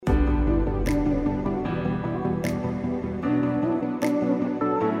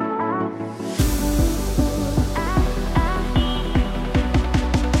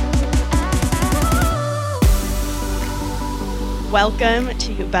Welcome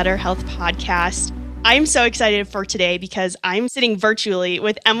to Better Health Podcast. I'm so excited for today because I'm sitting virtually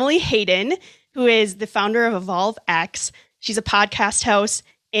with Emily Hayden, who is the founder of Evolve X. She's a podcast host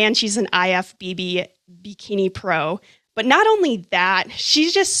and she's an IFBB Bikini Pro. But not only that,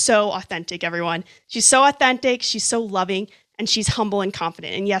 she's just so authentic, everyone. She's so authentic, she's so loving, and she's humble and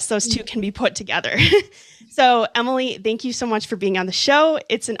confident. And yes, those two can be put together. So Emily, thank you so much for being on the show.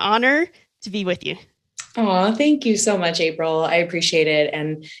 It's an honor to be with you. Oh, thank you so much, April. I appreciate it.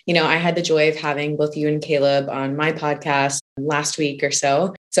 And, I had the joy of having both you and Caleb on my podcast last week or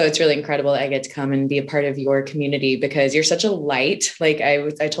so. So it's really incredible that I get to come and be a part of your community because you're such a light. Like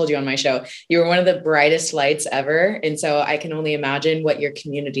I told you on my show, you were one of the brightest lights ever. And so I can only imagine what your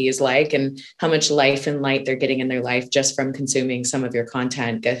community is like and how much life and light they're getting in their life just from consuming some of your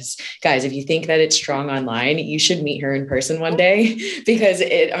content. Because guys, if you think that it's strong online, you should meet her in person one day because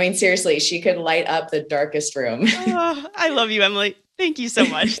seriously, she could light up the darkest room. Oh, I love you, Emily. Thank you so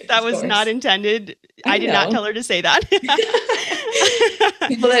much. That was not intended. I did not tell her to say that.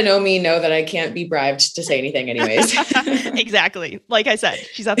 People that know me know that I can't be bribed to say anything anyways. Exactly. Like I said,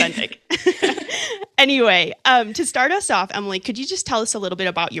 she's authentic. Anyway, to start us off, Emily, could you just tell us a little bit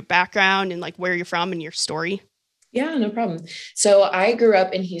about your background and like where you're from and your story? Yeah, no problem. So I grew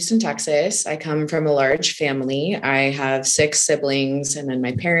up in Houston, Texas. I come from a large family. I have 6 siblings and then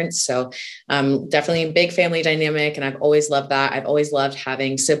my parents. So definitely a big family dynamic. And I've always loved that. I've always loved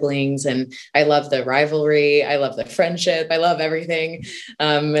having siblings and I love the rivalry. I love the friendship. I love everything.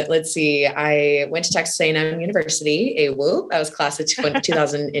 Let's see. I went to Texas A&M University, I was class of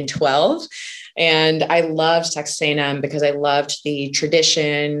 2012. And I loved Texas A&M because I loved the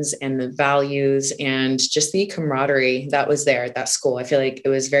traditions and the values and just the camaraderie that was there at that school. I feel like it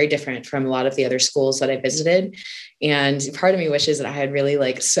was very different from a lot of the other schools that I visited. And part of me wishes that I had really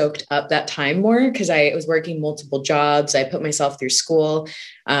soaked up that time more because I was working multiple jobs. I put myself through school.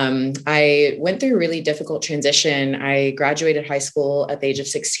 I went through a really difficult transition. I graduated high school at the age of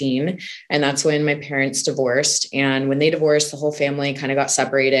 16, and that's when my parents divorced. And when they divorced, the whole family kind of got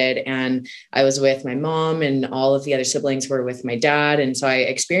separated. And I was with my mom and all of the other siblings were with my dad. And so I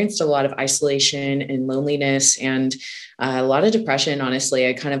experienced a lot of isolation and loneliness and a lot of depression. Honestly,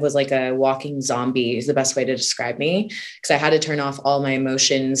 I kind of was like a walking zombie is the best way to describe me because I had to turn off all my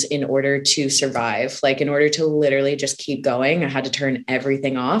emotions in order to survive. In order to literally just keep going, I had to turn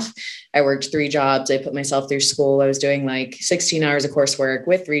everything off. I worked 3 jobs. I put myself through school. I was doing 16 hours of coursework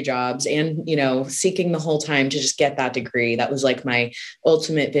with 3 jobs and, seeking the whole time to just get that degree. That was my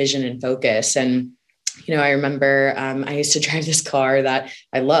ultimate vision and focus. And I remember I used to drive this car that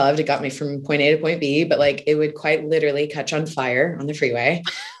I loved. It got me from point A to point B, but it would quite literally catch on fire on the freeway.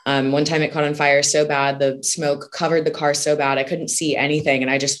 One time it caught on fire so bad, the smoke covered the car so bad, I couldn't see anything. And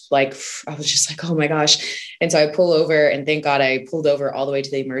I was just oh my gosh. And so I pull over and thank God I pulled over all the way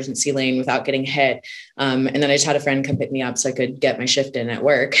to the emergency lane without getting hit. And then I just had a friend come pick me up so I could get my shift in at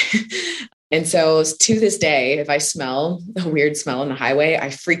work. And so to this day, if I smell a weird smell on the highway, I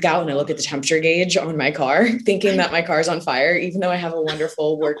freak out and I look at the temperature gauge on my car, thinking that my car's on fire, even though I have a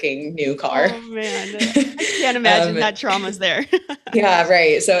wonderful working new car. Oh man, I can't imagine that trauma's there. Yeah,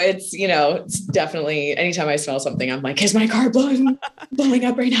 right. So it's definitely anytime I smell something, I'm like, is my car blowing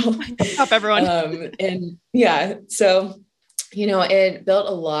up right now? Stop everyone. And yeah, so it built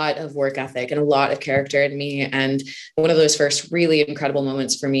a lot of work ethic and a lot of character in me. And one of those first really incredible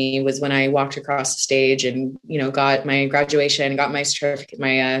moments for me was when I walked across the stage and, got my graduation, got my certificate,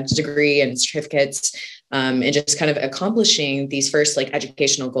 my degree and certificates, and just kind of accomplishing these first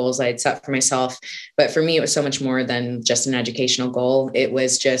educational goals I had set for myself. But for me, it was so much more than just an educational goal. It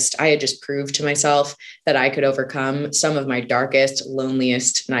was I had just proved to myself that I could overcome some of my darkest,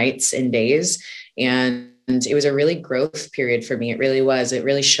 loneliest nights and days. And it was a really growth period for me. It really was. It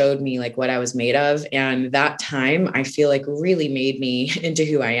really showed me what I was made of. And that time I feel really made me into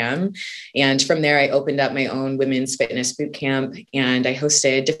who I am. And from there, I opened up my own women's fitness boot camp and I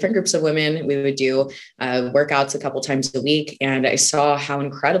hosted different groups of women. We would do workouts a couple times a week. And I saw how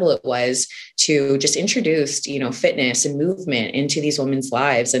incredible it was to just introduce, fitness and movement into these women's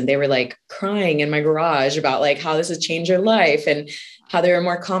lives. And they were crying in my garage about how this has changed their life and how they were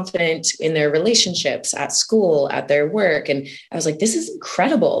more confident in their relationships at school, at their work. And I was this is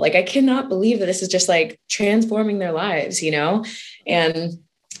incredible. I cannot believe that this is just transforming their lives, And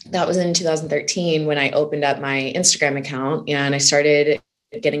that was in 2013 when I opened up my Instagram account and I started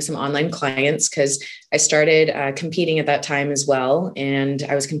getting some online clients because I started competing at that time as well. And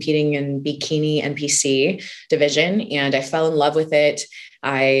I was competing in bikini NPC division, and I fell in love with it.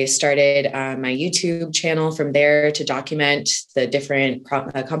 I started my YouTube channel from there to document the different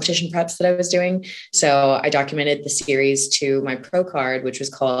competition preps that I was doing. So I documented the series to my pro card, which was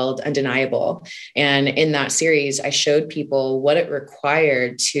called Undeniable. And in that series, I showed people what it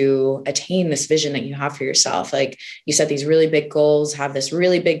required to attain this vision that you have for yourself. Like, you set these really big goals, have this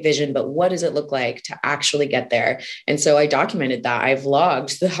really big vision, but what does it look like to actually get there? And so I documented that. I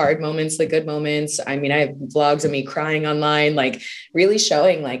vlogged the hard moments, the good moments. I mean, I have vlogs of me crying online, like really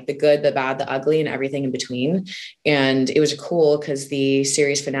showing like the good, the bad, the ugly, and everything in between. And it was cool because the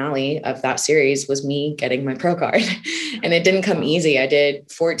series finale of that series was me getting my pro card. And it didn't come easy. I did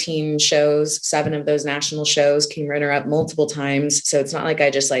 14 shows, 7 of those national shows, came runner up multiple times. So it's not like I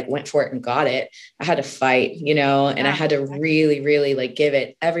just like went for it and got it. I had to fight, and I had to really, really like give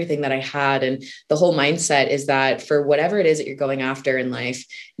it everything that I had. And the whole mindset is that for whatever it is that you're going after in life,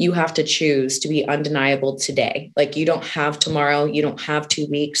 you have to choose to be undeniable today. Like, you don't have tomorrow, you don't have 2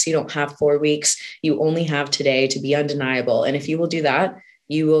 weeks, you don't have 4 weeks. You only have today to be undeniable. And if you will do that,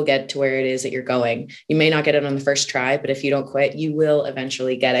 you will get to where it is that you're going. You may not get it on the first try, but if you don't quit, you will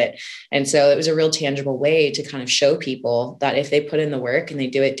eventually get it. And so it was a real tangible way to kind of show people that if they put in the work and they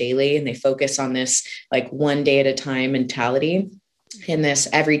do it daily and they focus on this like one day at a time mentality, in this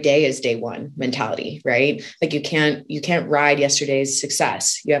every day is day one mentality, right? Like, you can't ride yesterday's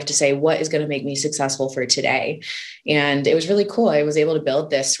success. You have to say, what is going to make me successful for today? And it was really cool. I was able to build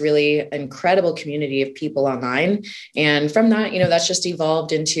this really incredible community of people online. And from that, that's just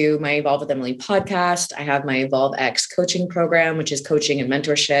evolved into my Evolve with Emily podcast. I have my Evolve X coaching program, which is coaching and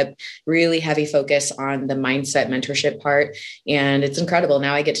mentorship, really heavy focus on the mindset mentorship part. And it's incredible.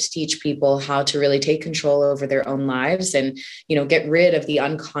 Now I get to teach people how to really take control over their own lives and, get rid of the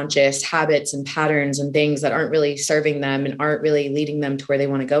unconscious habits and patterns and things that aren't really serving them and aren't really leading them to where they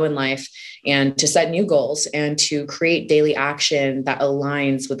want to go in life, and to set new goals and to create daily action that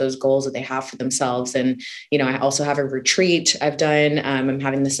aligns with those goals that they have for themselves. And, I also have a retreat I've done. I'm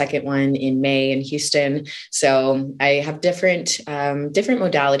having the second one in May in Houston. So I have different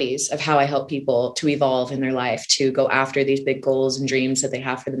modalities of how I help people to evolve in their life, to go after these big goals and dreams that they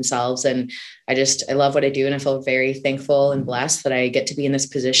have for themselves. And I love what I do. And I feel very thankful and blessed that I get to be in this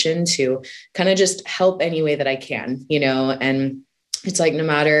position to kind of just help any way that I can, and it's like, no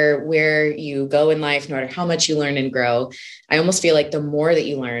matter where you go in life, no matter how much you learn and grow, I almost feel like the more that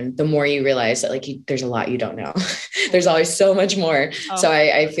you learn, the more you realize that like there's a lot you don't know. There's always so much more. Oh. So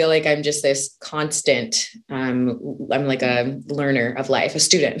I feel like I'm just this constant, I'm like a learner of life, a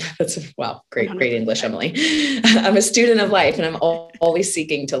student. That's great English, Emily. I'm a student of life, and I'm always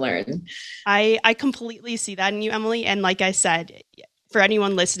seeking to learn. I completely see that in you, Emily. And like I said, for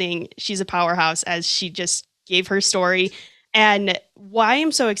anyone listening, she's a powerhouse, as she just gave her story. And why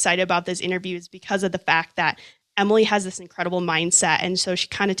I'm so excited about this interview is because of the fact that Emily has this incredible mindset. And so she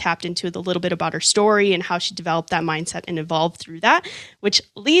kind of tapped into a little bit about her story and how she developed that mindset and evolved through that, which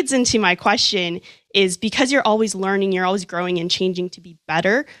leads into my question is, because you're always learning, you're always growing and changing to be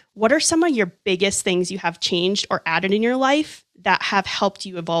better, what are some of your biggest things you have changed or added in your life that have helped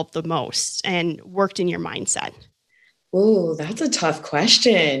you evolve the most and worked in your mindset? Oh, that's a tough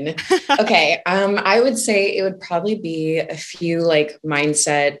question. Okay. I would say it would probably be a few like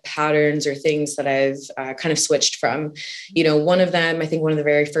mindset patterns or things that I've kind of switched from. One of them, I think one of the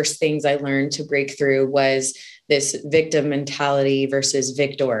very first things I learned to break through was this victim mentality versus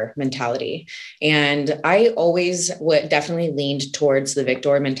victor mentality. And I always definitely leaned towards the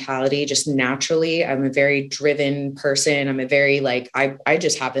victor mentality, just naturally. I'm a very driven person. I'm a very I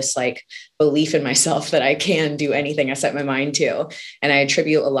just have this belief in myself that I can do anything I set my mind to. And I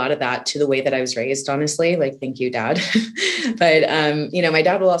attribute a lot of that to the way that I was raised, honestly. Thank you, Dad. But, my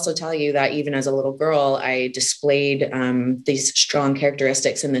dad will also tell you that even as a little girl, I displayed these strong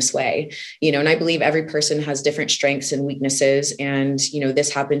characteristics in this way, and I believe every person has different strengths and weaknesses. And,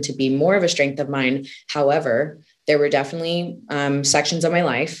 this happened to be more of a strength of mine. However, there were definitely sections of my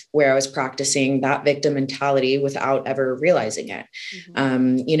life where I was practicing that victim mentality without ever realizing it.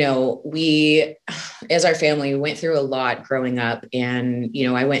 Mm-hmm. We, as our family, we went through a lot growing up, and,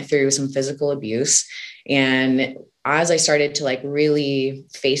 I went through some physical abuse. And as I started to really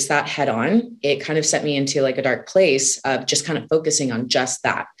face that head on, it kind of sent me into a dark place of just kind of focusing on just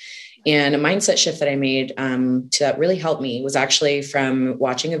that. And a mindset shift that I made that really helped me was actually from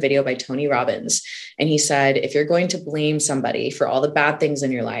watching a video by Tony Robbins. And he said, if you're going to blame somebody for all the bad things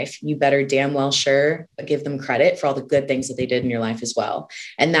in your life, you better damn well sure give them credit for all the good things that they did in your life as well.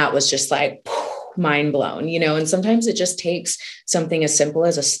 And that was just mind blown, and sometimes it just takes something as simple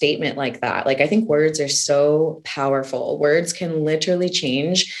as a statement like that. Like, I think words are so powerful. Words can literally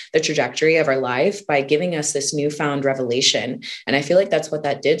change the trajectory of our life by giving us this newfound revelation. And I feel like that's what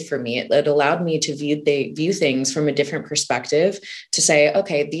that did for me. It allowed me to view things from a different perspective, to say,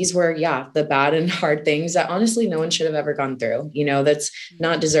 okay, these were, the bad and hard things that honestly no one should have ever gone through, that's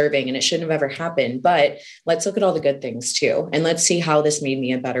not deserving and it shouldn't have ever happened. But let's look at all the good things too. And let's see how this made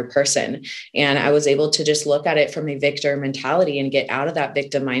me a better person. And I was able to just look at it from a victor mentality and get out of that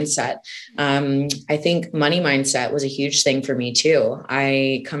victim mindset. I think money mindset was a huge thing for me too.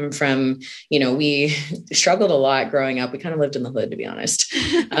 I come from, we struggled a lot growing up. We kind of lived in the hood, to be honest.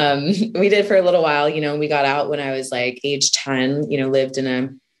 We did for a little while, we got out when I was like age 10, lived in a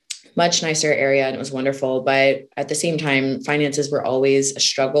much nicer area and it was wonderful. But at the same time, finances were always a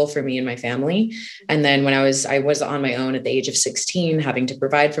struggle for me and my family. And then when I was on my own at the age of 16, having to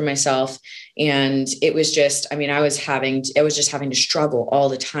provide for myself. And it was just, I was just having to struggle all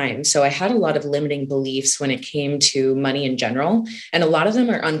the time. So I had a lot of limiting beliefs when it came to money in general. And a lot of them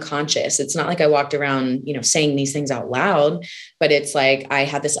are unconscious. It's not like I walked around, saying these things out loud, but it's like I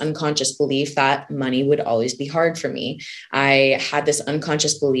had this unconscious belief that money would always be hard for me. I had this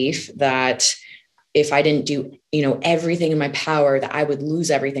unconscious belief that if I didn't do, everything in my power, that I would lose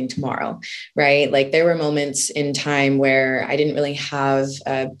everything tomorrow, right? Like there were moments in time where I didn't really have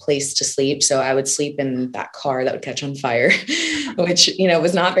a place to sleep. So I would sleep in that car that would catch on fire, which,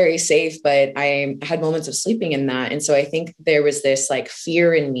 was not very safe, but I had moments of sleeping in that. And so I think there was this like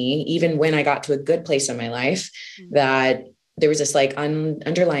fear in me, even when I got to a good place in my life, that there was this like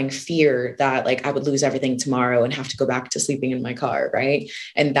underlying fear that like I would lose everything tomorrow and have to go back to sleeping in my car. Right.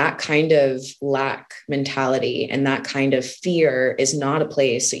 And that kind of lack mentality and that kind of fear is not a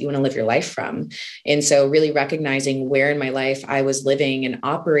place that you want to live your life from. And so really recognizing where in my life I was living and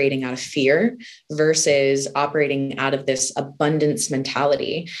operating out of fear versus operating out of this abundance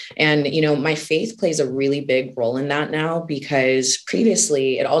mentality. And, my faith plays a really big role in that now, because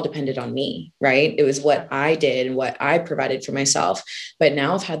previously it all depended on me, right? It was what I did and what I provided for myself. But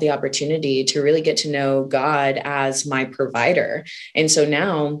now I've had the opportunity to really get to know God as my provider. And so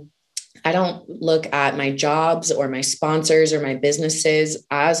now I don't look at my jobs or my sponsors or my businesses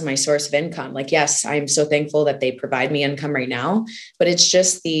as my source of income. Like, yes, I'm so thankful that they provide me income right now, but it's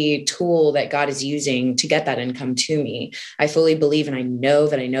just the tool that God is using to get that income to me. I fully believe, and I know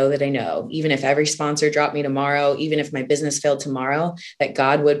that I know that I know, even if every sponsor dropped me tomorrow, even if my business failed tomorrow, that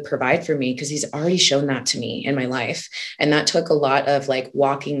God would provide for me because he's already shown that to me in my life. And that took a lot of like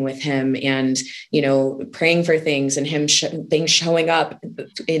walking with him and, praying for things and him things showing up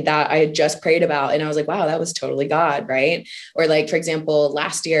that I had just prayed about. And I was like, wow, that was totally God. Right. Or like, for example,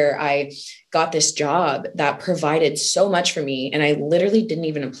 last year I got this job that provided so much for me. And I literally didn't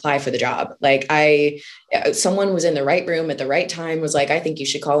even apply for the job. Like someone was in the right room at the right time, was like, I think you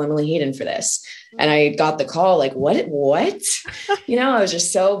should call Emily Hayden for this. And I got the call, like, what? I was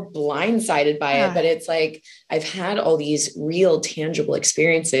just so blindsided by it. But it's like, I've had all these real tangible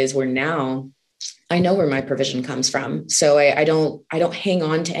experiences where now I know where my provision comes from. So I don't hang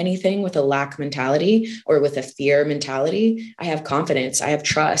on to anything with a lack mentality or with a fear mentality. I have confidence, I have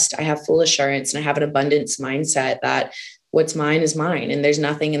trust, I have full assurance, and I have an abundance mindset that what's mine is mine. And there's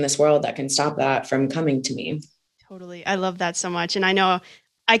nothing in this world that can stop that from coming to me. Totally. I love that so much. And I know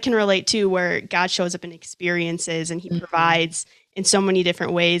I can relate to where God shows up in experiences and he provides in so many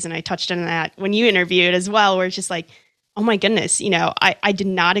different ways. And I touched on that when you interviewed as well, where it's just like, oh my goodness, I did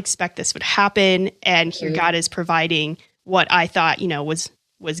not expect this would happen. And here God is providing what I thought,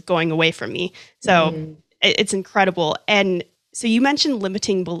 was going away from me. So it's incredible. And so you mentioned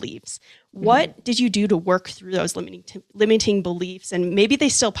limiting beliefs. What did you do to work through those limiting beliefs? And maybe they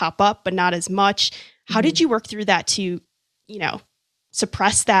still pop up, but not as much. How did you work through that to,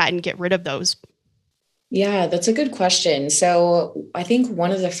 suppress that and get rid of those? Yeah, that's a good question. So I think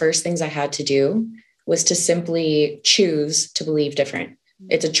one of the first things I had to do was to simply choose to believe different.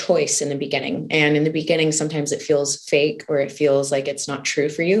 It's a choice in the beginning. And in the beginning, sometimes it feels fake or it feels like it's not true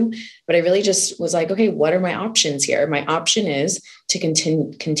for you. But I really just was like, okay, what are my options here? My option is to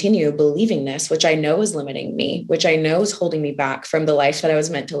continue believing this, which I know is limiting me, which I know is holding me back from the life that I was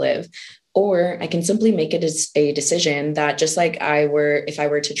meant to live. Or I can simply make it a decision that just like if I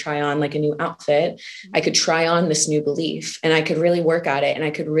were to try on like a new outfit, I could try on this new belief and I could really work at it and I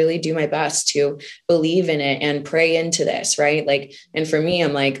could really do my best to believe in it and pray into this. Right. Like, and for me,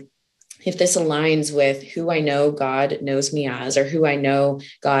 I'm like, if this aligns with who I know God knows me as, or who I know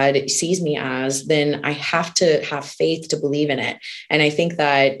God sees me as, then I have to have faith to believe in it. And I think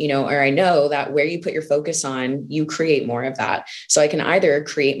that, or I know that where you put your focus on, you create more of that. So I can either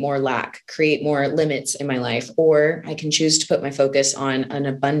create more lack, create more limits in my life, or I can choose to put my focus on an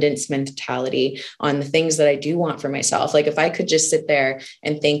abundance mentality, on the things that I do want for myself. Like if I could just sit there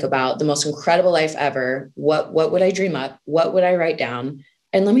and think about the most incredible life ever, what would I dream up? What would I write down?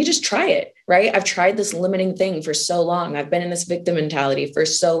 And let me just try it, right? I've tried this limiting thing for so long. I've been in this victim mentality for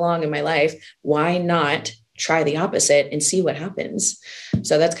so long in my life. Why not try the opposite and see what happens?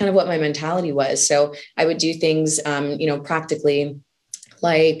 So that's kind of what my mentality was. So I would do things, practically,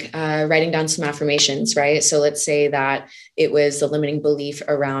 like writing down some affirmations, right? So let's say that it was the limiting belief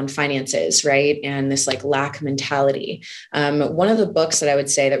around finances, right? And this like lack mentality. One of the books that I would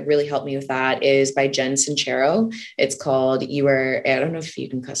say that really helped me with that is by Jen Sincero. It's called I don't know if you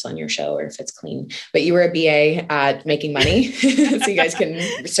can cuss on your show or if it's clean, but You Were a BA at Making Money. So you guys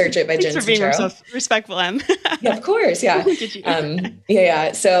can search it by Jen Sincero. Thanks for being respectful, Em. Yeah, of course. Yeah.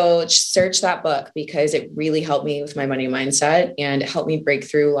 Yeah. So search that book because it really helped me with my money mindset and it helped me break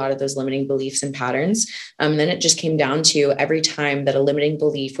through a lot of those limiting beliefs and patterns. And then it just came down to every time that a limiting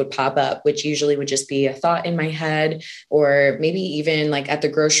belief would pop up, which usually would just be a thought in my head, or maybe even like at the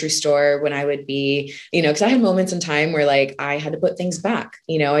grocery store when I would be, because I had moments in time where like I had to put things back.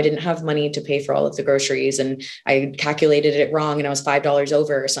 I didn't have money to pay for all of the groceries and I calculated it wrong and I was $5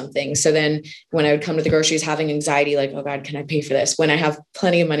 over or something. So then when I would come to the groceries having anxiety, like, oh God, can I pay for this when I have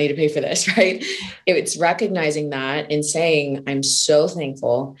plenty of money to pay for this, right? It's recognizing that and saying, I'm so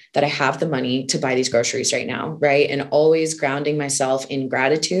thankful that I have the money to buy these groceries right now, right? And always grounding myself in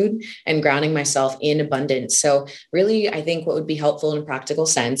gratitude and grounding myself in abundance. So really, I think what would be helpful in a practical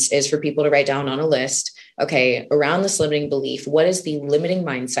sense is for people to write down on a list, okay, around this limiting belief, what is the limiting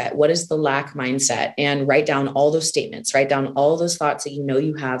mindset? What is the lack mindset? And write down all those statements, write down all those thoughts that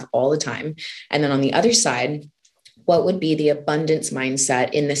you have all the time. And then on the other side, what would be the abundance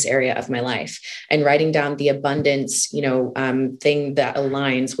mindset in this area of my life, and writing down the abundance, thing that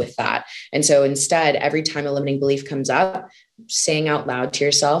aligns with that. And so instead, every time a limiting belief comes up, saying out loud to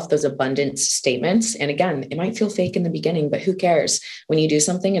yourself those abundance statements. And again, it might feel fake in the beginning, but who cares? When you do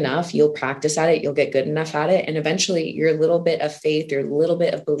something enough, you'll practice at it, you'll get good enough at it. And eventually your little bit of faith, your little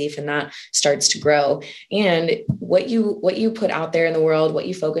bit of belief in that starts to grow. And what you put out there in the world, what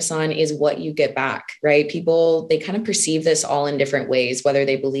you focus on is what you get back, right? People, they kind of perceive this all in different ways, whether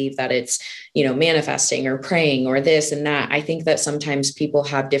they believe that it's, manifesting or praying or this and that. I think that sometimes people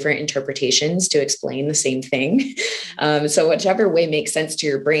have different interpretations to explain the same thing. So whichever way makes sense to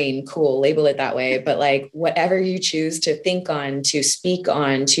your brain, cool, label it that way. But like whatever you choose to think on, to speak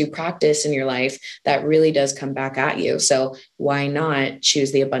on, to practice in your life, that really does come back at you. So why not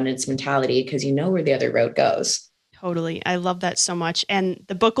choose the abundance mentality? Because you know where the other road goes. Totally. I love that so much. And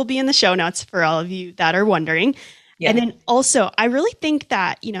the book will be in the show notes for all of you that are wondering. Yeah. And then also, I really think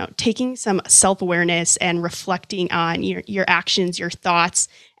that, taking some self-awareness and reflecting on your actions, your thoughts,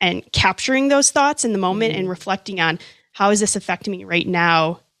 and capturing those thoughts in the moment and reflecting on how is this affecting me right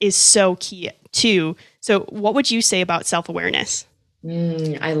now is so key too. So what would you say about self-awareness?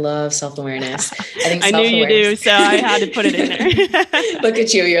 I love self-awareness. I knew you do, so I had to put it in there. Look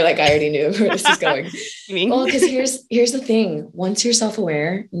at you. You're like, I already knew where this is going. Well, because here's the thing. Once you're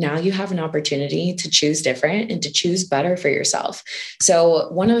self-aware, now you have an opportunity to choose different and to choose better for yourself. So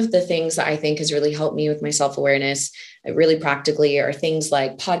one of the things that I think has really helped me with my self-awareness really practically are things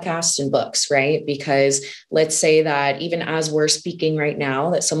like podcasts and books, right? Because let's say that even as we're speaking right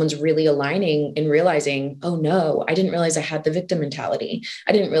now, that someone's really aligning and realizing, oh no, I didn't realize I had the victim mentality.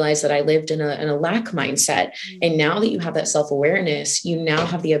 I didn't realize that I lived in a lack mindset. And now that you have that self-awareness, you now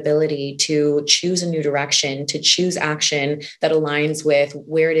have the ability to choose a new direction, to choose action that aligns with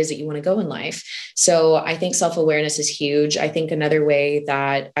where it is that you want to go in life. So I think self-awareness is huge. I think another way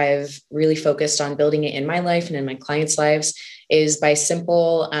that I've really focused on building it in my life and in my clients' lives is by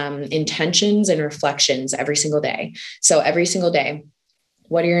simple intentions and reflections every single day. So every single day,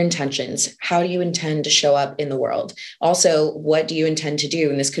 what are your intentions? How do you intend to show up in the world? Also, what do you intend to do?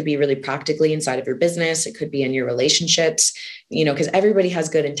 And this could be really practically inside of your business. It could be in your relationships, because everybody has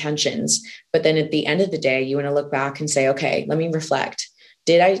good intentions. But then at the end of the day, you want to look back and say, okay, let me reflect.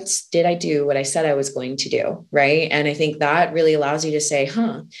 Did I do what I said I was going to do? Right. And I think that really allows you to say,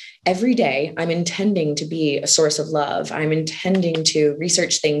 every day I'm intending to be a source of love. I'm intending to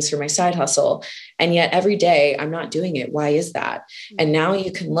research things for my side hustle. And yet every day I'm not doing it. Why is that? And now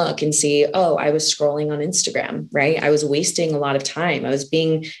you can look and see, oh, I was scrolling on Instagram, right? I was wasting a lot of time. I was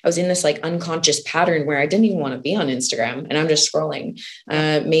in this like unconscious pattern where I didn't even want to be on Instagram and I'm just scrolling.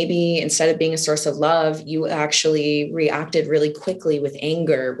 Maybe instead of being a source of love, you actually reacted really quickly with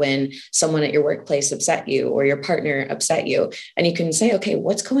anger when someone at your workplace upset you or your partner upset you. And you can say, okay,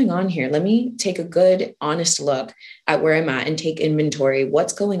 what's going on here? Let me take a good, honest look at where I'm at and take inventory.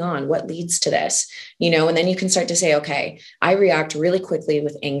 What's going on? What leads to this? And then you can start to say, okay, I react really quickly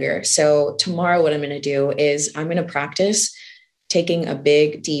with anger. So tomorrow, what I'm going to do is I'm going to practice taking a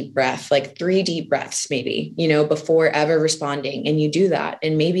big, deep breath, like 3 deep breaths, maybe, before ever responding. And you do that.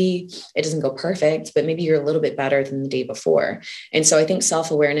 And maybe it doesn't go perfect, but maybe you're a little bit better than the day before. And so I think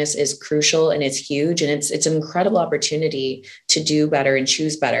self-awareness is crucial and it's huge. And it's an incredible opportunity to do better and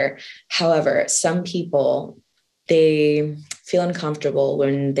choose better. However, some people, they feel uncomfortable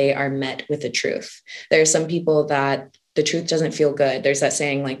when they are met with the truth. There are some people that the truth doesn't feel good. There's that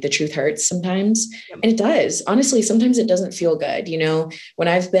saying, like, the truth hurts sometimes. And it does. Honestly, sometimes it doesn't feel good. When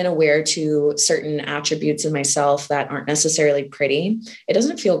I've been aware to certain attributes in myself that aren't necessarily pretty, it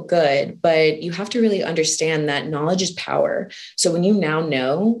doesn't feel good, but you have to really understand that knowledge is power. So when you now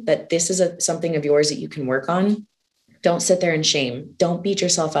know that this is something of yours that you can work on, don't sit there in shame. Don't beat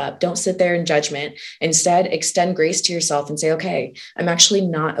yourself up. Don't sit there in judgment. Instead, extend grace to yourself and say, okay, I'm actually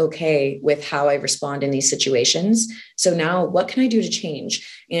not okay with how I respond in these situations. So now what can I do to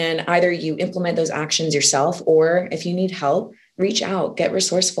change? And either you implement those actions yourself, or if you need help, reach out, get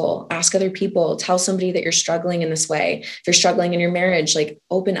resourceful, ask other people, tell somebody that you're struggling in this way. If you're struggling in your marriage, like,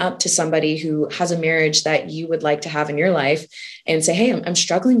 open up to somebody who has a marriage that you would like to have in your life and say, hey, I'm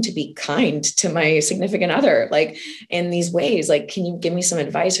struggling to be kind to my significant other, like, in these ways. Like, can you give me some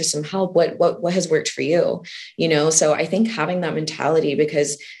advice or some help? What has worked for you? So I think having that mentality,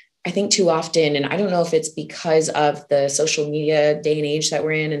 because I think too often, and I don't know if it's because of the social media day and age that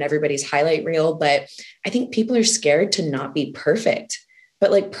we're in and everybody's highlight reel, but I think people are scared to not be perfect,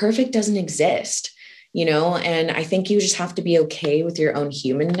 but like, perfect doesn't exist, and I think you just have to be okay with your own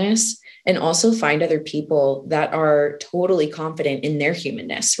humanness and also find other people that are totally confident in their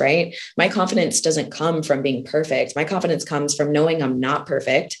humanness, right? My confidence doesn't come from being perfect. My confidence comes from knowing I'm not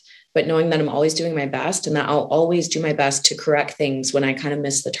perfect, but knowing that I'm always doing my best and that I'll always do my best to correct things when I kind of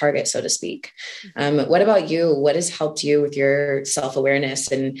miss the target, so to speak. What about you? What has helped you with your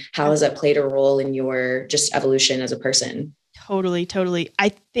self-awareness, and how has that played a role in your just evolution as a person? Totally. I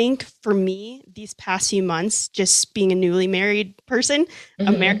think for me, these past few months, just being a newly married person,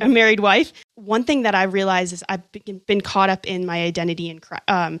 a married wife, one thing that I realized is I've been caught up in my identity in Christ,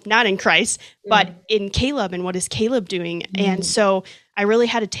 not in Christ, but in Caleb and what is Caleb doing. And so I really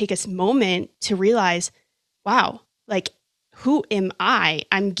had to take a moment to realize, wow, like, who am I?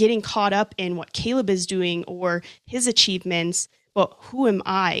 I'm getting caught up in what Caleb is doing or his achievements, but who am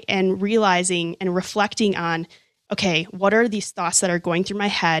I? And realizing and reflecting on, okay, what are these thoughts that are going through my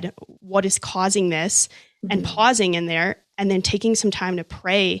head? What is causing this? And pausing in there, and then taking some time to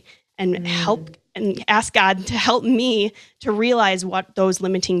pray and help and ask God to help me to realize what those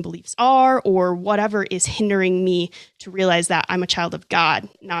limiting beliefs are, or whatever is hindering me to realize that I'm a child of God,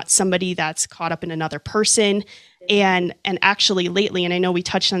 not somebody that's caught up in another person. And actually lately, and I know we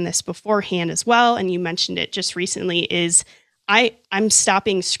touched on this beforehand as well, and you mentioned it just recently, is I'm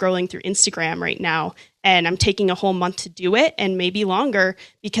stopping scrolling through Instagram right now, and I'm taking a whole month to do it, and maybe longer,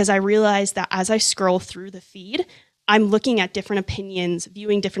 because I realize that as I scroll through the feed, I'm looking at different opinions,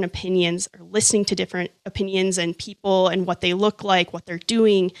 viewing different opinions, or listening to different opinions and people and what they look like, what they're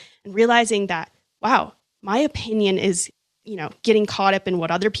doing, and realizing that, wow, my opinion is, getting caught up in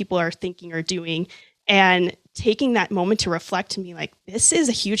what other people are thinking or doing, and taking that moment to reflect and be like, this is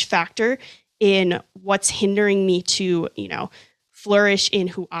a huge factor in what's hindering me to, flourish in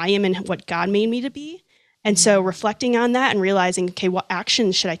who I am and what God made me to be. And so reflecting on that and realizing, okay, what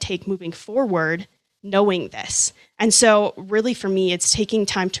actions should I take moving forward, knowing this? And so really for me, it's taking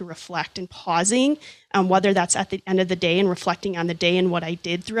time to reflect and pausing, whether that's at the end of the day and reflecting on the day and what I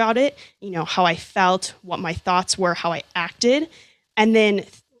did throughout it, how I felt, what my thoughts were, how I acted, and then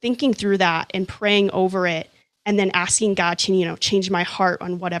thinking through that and praying over it, and then asking God to, change my heart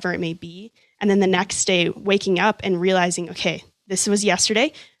on whatever it may be. And then the next day, waking up and realizing, okay, this was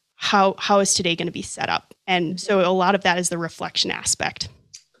yesterday. How is today going to be set up? And so a lot of that is the reflection aspect.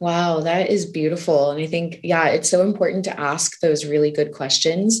 Wow, that is beautiful. And I think, it's so important to ask those really good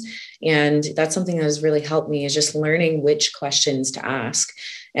questions. And that's something that has really helped me, is just learning which questions to ask.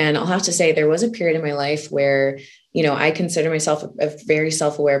 And I'll have to say, there was a period in my life where I consider myself a very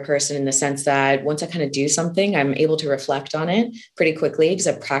self-aware person in the sense that once I kind of do something, I'm able to reflect on it pretty quickly because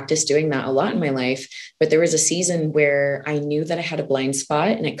I've practiced doing that a lot in my life. But there was a season where I knew that I had a blind spot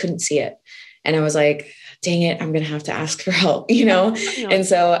and I couldn't see it. And I was like, dang it, I'm going to have to ask for help, And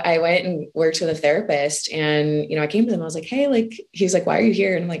so I went and worked with a therapist and, I came to them, I was like, hey, like, he was like, why are you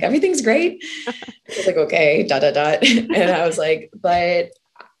here? And I'm like, everything's great. He was like, okay, ... And I was like, but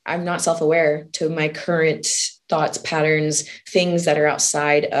I'm not self-aware to my current thoughts, patterns, things that are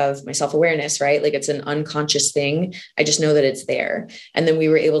outside of my self-awareness, right? Like it's an unconscious thing. I just know that it's there. And then we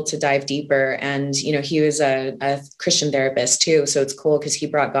were able to dive deeper. And, he was a Christian therapist too. So it's cool because he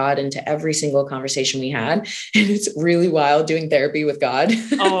brought God into every single conversation we had. And it's really wild doing therapy with God.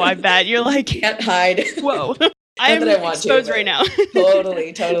 Oh, I bet. You're like, can't hide. Whoa. I'm exposed right now.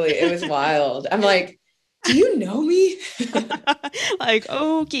 Totally. It was wild. I'm like, do you know me? Like,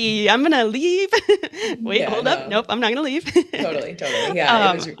 okay, I'm going to leave. Wait, hold up. Nope, I'm not going to leave. Totally.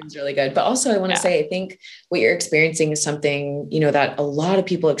 Yeah, it was really good. But also I want to say, I think what you're experiencing is something, that a lot of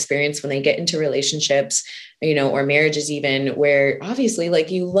people experience when they get into relationships, or marriages even, where obviously like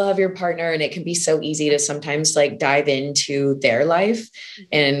you love your partner and it can be so easy to sometimes like dive into their life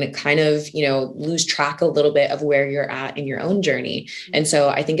and kind of, lose track a little bit of where you're at in your own journey. And so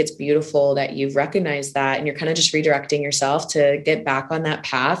I think it's beautiful that you've recognized that and you're kind of just redirecting yourself to get back on that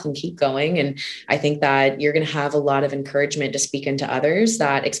path and keep going. And I think that you're going to have a lot of encouragement to speak into others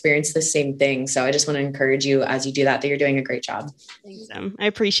that experience the same thing. So I just want to encourage you as you do that you're doing a great job. Thanks, I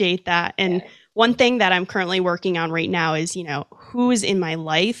appreciate that. And one thing that I'm currently working on right now is, who is in my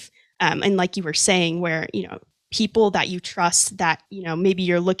life. And like you were saying, where, people that you trust that, maybe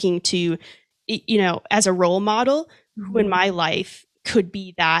you're looking to, as a role model, who in my life could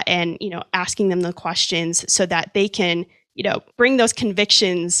be that, and, asking them the questions so that they can, bring those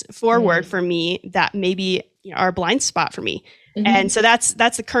convictions forward for me that maybe are a blind spot for me. And so that's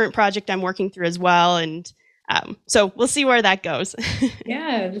the current project I'm working through as well. And so we'll see where that goes.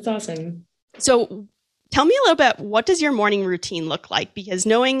 Yeah, that's awesome. So tell me a little bit, what does your morning routine look like? Because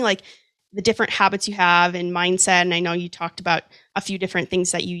knowing like the different habits you have and mindset, and I know you talked about a few different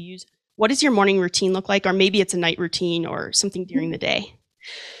things that you use, what does your morning routine look like? Or maybe it's a night routine or something during the day.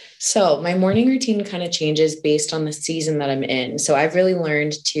 So my morning routine kind of changes based on the season that I'm in. So I've really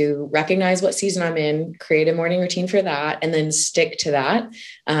learned to recognize what season I'm in, create a morning routine for that, and then stick to that.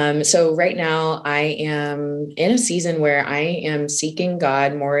 So right now I am in a season where I am seeking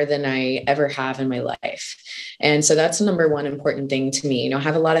God more than I ever have in my life. And so that's the number one important thing to me. I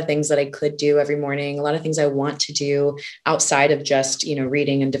have a lot of things that I could do every morning, a lot of things I want to do outside of just,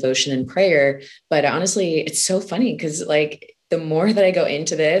 reading and devotion and prayer. But honestly, it's so funny because like, the more that I go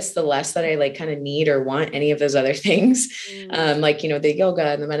into this, the less that I like kind of need or want any of those other things. Like, the yoga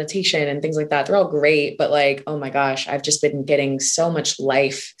and the meditation and things like that, they're all great, but like, oh my gosh, I've just been getting so much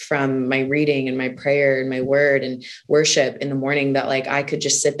life from my reading and my prayer and my word and worship in the morning that like, I could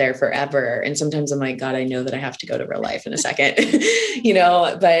just sit there forever. And sometimes I'm like, God, I know that I have to go to real life in a second,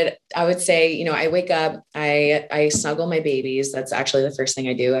 but I would say, I wake up, I snuggle my babies. That's actually the first thing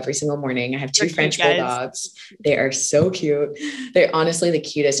I do every single morning. I have two French bulldogs. They are so cute. They're honestly the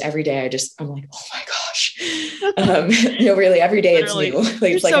cutest. Every day I'm like, oh my gosh. Really every day it's new.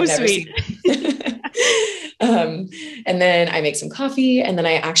 Like, it's like so I've never sweet. seen. And then I make some coffee and then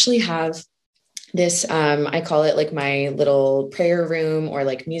I actually have this, I call it like my little prayer room or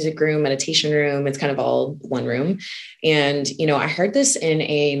like music room, meditation room. It's kind of all one room. And, I heard this in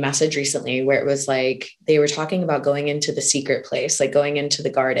a message recently where it was like, they were talking about going into the secret place, like going into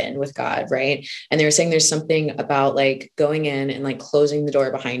the garden with God. Right. And they were saying there's something about like going in and like closing the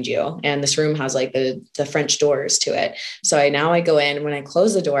door behind you. And this room has like the French doors to it. So I go in, and when I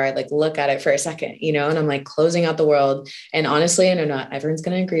close the door, I like look at it for a second, and I'm like closing out the world. And honestly, I know not everyone's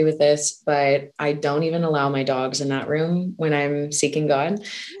going to agree with this, but I don't even allow my dogs in that room when I'm seeking God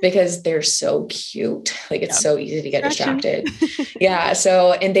because they're so cute. Like it's so easy to get distracted. Yeah.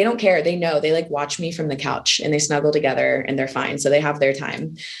 So, and they don't care. They know, they like watch me from the couch and they snuggle together and they're fine. So they have their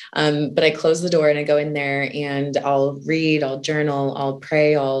time. But I close the door and I go in there and I'll read, I'll journal, I'll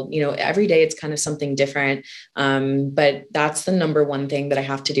pray, every day it's kind of something different. But that's the number one thing that I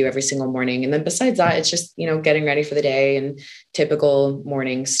have to do every single morning. And then besides that, it's just, getting ready for the day and typical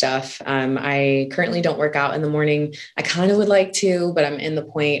morning stuff. I currently don't work out in the morning. I kind of would like to, but I'm in the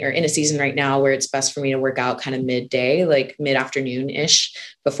point or in a season right now where it's best for me to work out kind of midday, like mid-afternoon ish,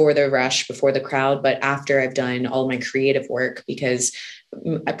 before the rush, before the crowd, but after I've done all my creative work, because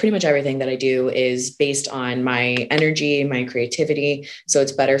pretty much everything that I do is based on my energy, my creativity. So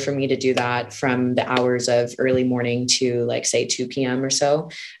it's better for me to do that from the hours of early morning to like say 2 p.m. or so.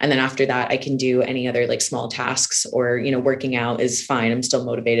 And then after that, I can do any other like small tasks or, working out is fine. I'm still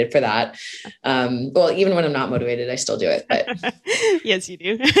motivated for that. Well, even when I'm not motivated, I still do it, but yes, you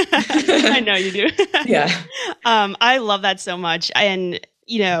do. I know you do. Yeah. I love that so much. And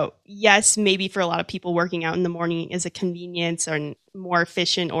yes, maybe for a lot of people working out in the morning is a convenience or more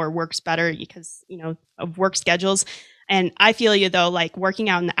efficient or works better because, of work schedules. And I feel you though, like working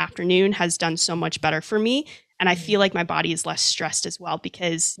out in the afternoon has done so much better for me. And I feel like my body is less stressed as well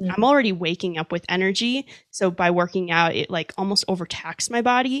because I'm already waking up with energy. So by working out, it like almost overtaxed my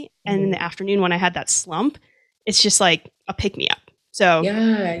body. And in the afternoon when I had that slump, it's just like a pick me up. So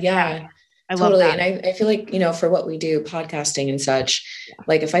yeah. I totally. love that. And I feel like, for what we do, podcasting and such,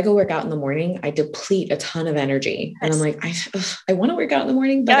 like if I go work out in the morning, I deplete a ton of energy. Yes. And I'm like, I want to work out in the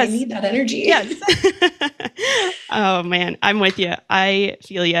morning, but I need that energy. Yes. Oh man, I'm with you. I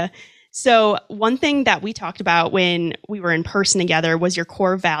feel you. So one thing that we talked about when we were in person together was your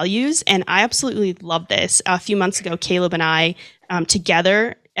core values. And I absolutely love this. A few months ago, Caleb and I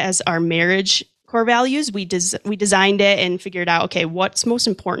together as our marriage core values, we designed it and figured out, okay, what's most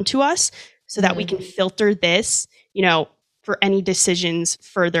important to us so that we can filter this, for any decisions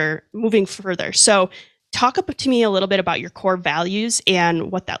moving further. So talk up to me a little bit about your core values and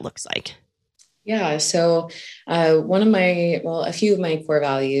what that looks like. Yeah. So a few of my core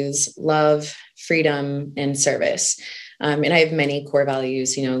values, love, freedom, and service. And I have many core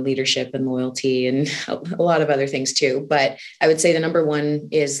values, leadership and loyalty and a lot of other things too. But I would say the number one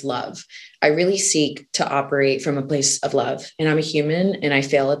is love. I really seek to operate from a place of love, and I'm a human and I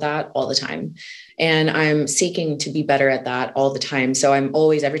fail at that all the time. And I'm seeking to be better at that all the time. So I'm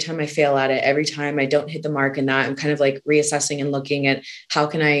always, every time I fail at it, every time I don't hit the mark in that, I'm kind of like reassessing and looking at how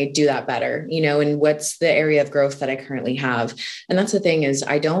can I do that better, and what's the area of growth that I currently have. And that's the thing is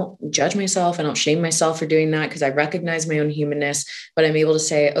I don't judge myself. I don't shame myself for doing that because I recognize my own humanness, but I'm able to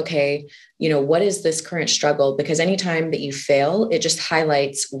say, okay, what is this current struggle? Because anytime that you fail, it just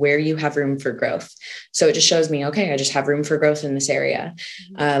highlights where you have room for growth. So it just shows me, okay, I just have room for growth in this area.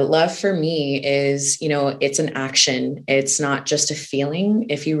 Love for me is, it's an action. It's not just a feeling.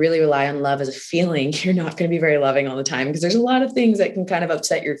 If you really rely on love as a feeling, you're not going to be very loving all the time because there's a lot of things that can kind of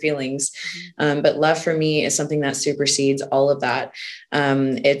upset your feelings. But love for me is something that supersedes all of that.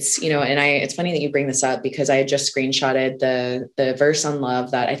 It's funny that you bring this up because I had just screenshotted the verse on love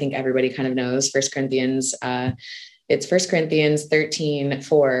that I think everybody kind of knows, 1 Corinthians. It's 1 Corinthians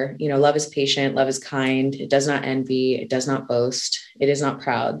 13:4. Love is patient, love is kind. It does not envy. It does not boast. It is not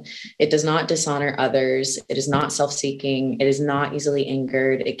proud. It does not dishonor others. It is not self-seeking. It is not easily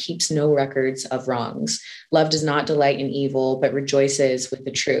angered. It keeps no records of wrongs. Love does not delight in evil, but rejoices with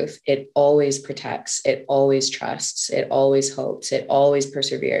the truth. It always protects. It always trusts. It always hopes. It always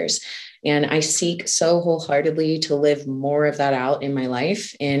perseveres. And I seek so wholeheartedly to live more of that out in my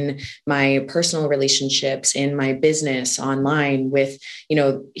life, in my personal relationships, in my business, online with,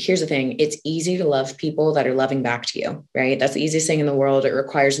 here's the thing. It's easy to love people that are loving back to you, right? That's the easiest thing in the world. It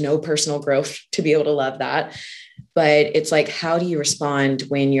requires no personal growth to be able to love that. But it's like, how do you respond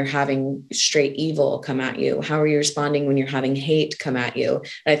when you're having straight evil come at you? How are you responding when you're having hate come at you?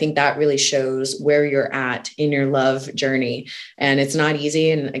 And I think that really shows where you're at in your love journey. And it's not easy.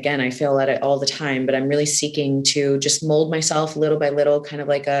 And again, I fail at it all the time, but I'm really seeking to just mold myself little by little, kind of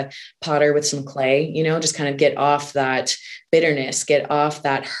like a potter with some clay, just kind of get off that bitterness, get off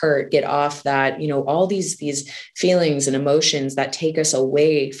that hurt, get off that, all these feelings and emotions that take us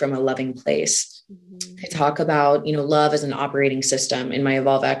away from a loving place. I talk about, love as an operating system in my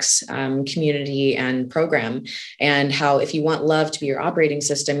EvolveX community and program, and how if you want love to be your operating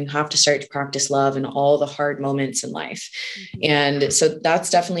system, you have to start to practice love in all the hard moments in life. And so that's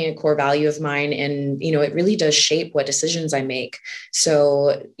definitely a core value of mine. And, it really does shape what decisions I make.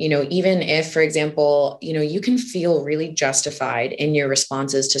 So, even if, for example, you can feel really justified in your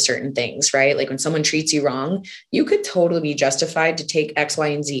responses to certain things, right? Like when someone treats you wrong, you could totally be justified to take X, Y,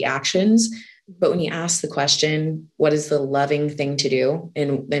 and Z actions. But when you ask the question, what is the loving thing to do?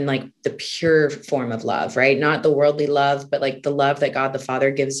 And then like the pure form of love, right? Not the worldly love, but like the love that God the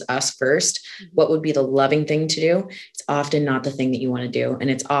Father gives us first. What would be the loving thing to do? It's often not the thing that you want to do. And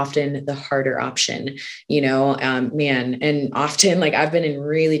it's often the harder option, and often like I've been in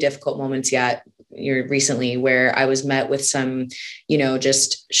really difficult moments recently where I was met with some,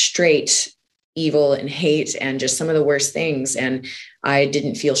 just straight evil and hate and just some of the worst things. And I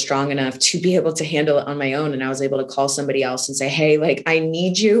didn't feel strong enough to be able to handle it on my own. And I was able to call somebody else and say, hey, like, I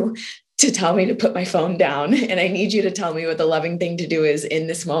need you to tell me to put my phone down. And I need you to tell me what the loving thing to do is in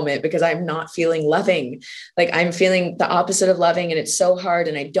this moment, because I'm not feeling loving. Like I'm feeling the opposite of loving, and it's so hard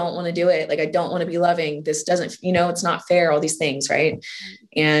and I don't want to do it. Like I don't want to be loving. This doesn't, it's not fair, all these things. Right.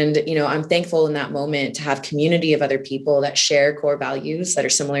 And, I'm thankful in that moment to have community of other people that share core values that are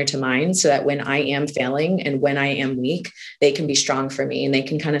similar to mine, so that when I am failing and when I am weak, they can be strong for me and they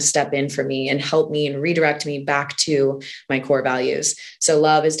can kind of step in for me and help me and redirect me back to my core values. So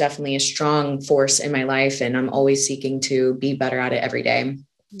love is definitely a strong force in my life, and I'm always seeking to be better at it every day.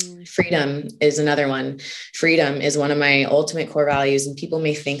 Freedom is another one. Freedom is one of my ultimate core values. And people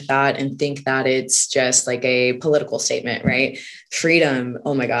may think that it's just like a political statement, right? Freedom,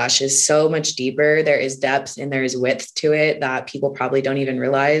 oh my gosh, is so much deeper. There is depth and there is width to it that people probably don't even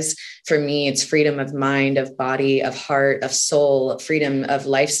realize. For me, it's freedom of mind, of body, of heart, of soul, freedom of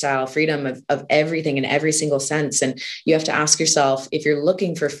lifestyle, freedom of everything in every single sense. And you have to ask yourself, if you're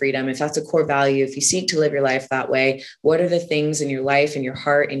looking for freedom, if that's a core value, if you seek to live your life that way, what are the things in your life and your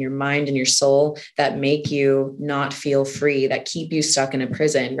heart and your mind and your soul that make you not feel free, that keep you stuck in a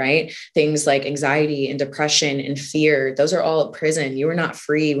prison, right? Things like anxiety and depression and fear, those are all a prison. You are not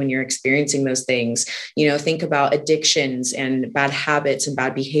free when you're experiencing those things. Think about addictions and bad habits and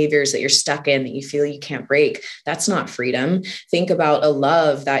bad behaviors that you're stuck in that you feel you can't break. That's not freedom. Think about a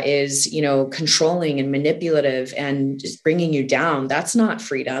love that is, controlling and manipulative and just bringing you down. That's not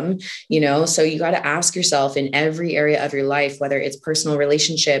freedom, So you got to ask yourself in every area of your life, whether it's personal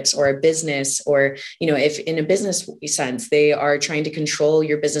relationships or a business, or, if in a business sense, they are trying to control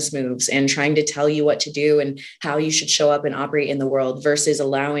your business moves and trying to tell you what to do and how you should show up and operate in the world, versus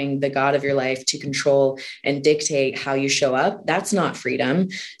allowing the God of your life to control and dictate how you show up. That's not freedom.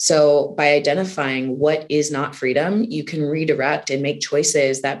 So by identifying what is not freedom, you can redirect and make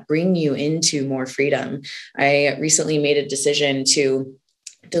choices that bring you into more freedom. I recently made a decision to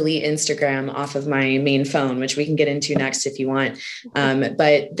delete Instagram off of my main phone, which we can get into next if you want.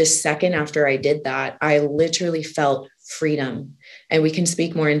 But the second after I did that, I literally felt freedom. And we can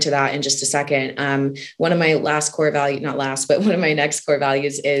speak more into that in just a second. One of my last core values, not last, but one of my next core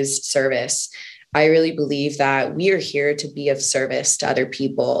values is service. I really believe that we are here to be of service to other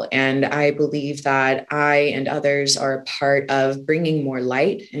people. And I believe that I and others are a part of bringing more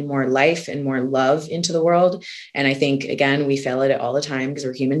light and more life and more love into the world. And I think, again, we fail at it all the time because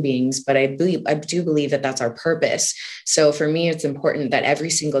we're human beings, but I do believe that that's our purpose. So for me, it's important that every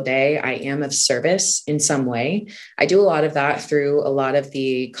single day I am of service in some way. I do a lot of that through a lot of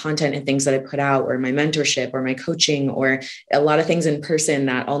the content and things that I put out, or my mentorship or my coaching, or a lot of things in person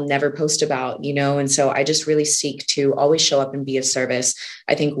that I'll never post about, and so I just really seek to always show up and be of service.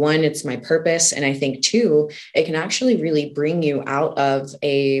 I think one, it's my purpose. And I think two, it can actually really bring you out of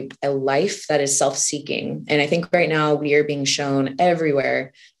a life that is self-seeking. And I think right now we are being shown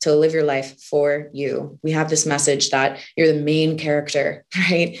everywhere to live your life for you. We have this message that you're the main character,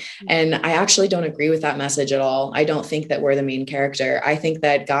 right? And I actually don't agree with that message at all. I don't think that we're the main character. I think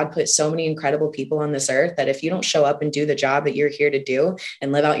that God put so many incredible people on this earth that if you don't show up and do the job that you're here to do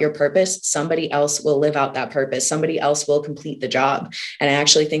and live out your purpose, somebody else will live out that purpose. Somebody else will complete the job. And I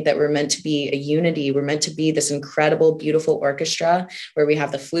actually think that we're meant to be a unity. We're meant to be this incredible, beautiful orchestra where we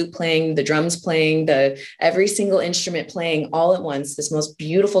have the flute playing, the drums playing, every single instrument playing all at once, this most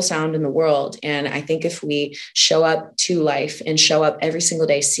beautiful sound in the world. And I think if we show up to life and show up every single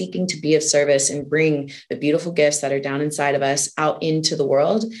day seeking to be of service and bring the beautiful gifts that are down inside of us out into the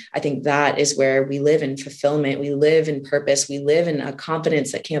world, I think that is where we live in fulfillment. We live in purpose. We live in a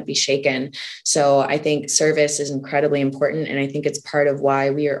confidence that can't be shaken. So I think service is incredibly important. And I think it's part of why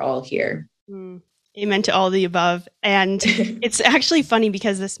we are all here. Amen to all the above. And it's actually funny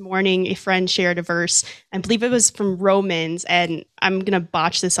because this morning a friend shared a verse, I believe it was from Romans, and I'm going to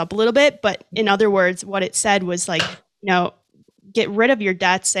botch this up a little bit, but in other words, what it said was like, get rid of your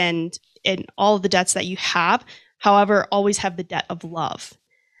debts and all of the debts that you have. However, always have the debt of love.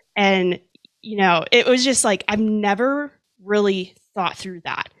 And, it was just like, I've never really thought through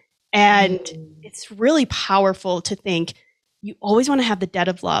that. And it's really powerful to think, you always want to have the debt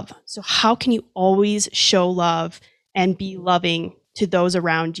of love. So how can you always show love and be loving to those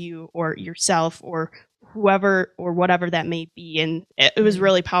around you or yourself or whoever or whatever that may be? And it was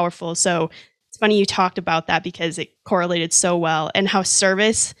really powerful. So it's funny you talked about that because it correlated so well, and how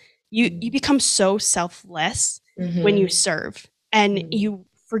service, you become so selfless when you serve, and you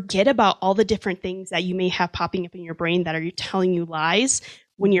forget about all the different things that you may have popping up in your brain that are telling you lies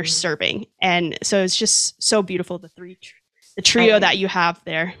when you're serving. And so it's just so beautiful, the trio that you have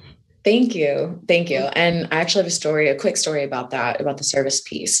there. Thank you. And I actually have a quick story about that, about the service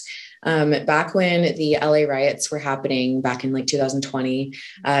piece. Back when the LA riots were happening back in like 2020,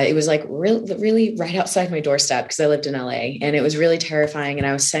 it was like really right outside my doorstep because I lived in LA, and it was really terrifying. And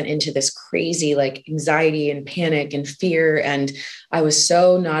I was sent into this crazy like anxiety and panic and fear. And I was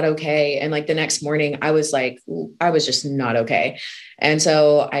so not okay. And like the next morning, I was just not okay. And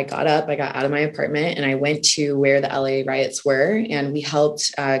so I got up, I got out of my apartment, and I went to where the LA riots were, and we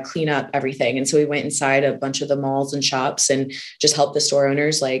helped clean up everything. And so we went inside a bunch of the malls and shops and just helped the store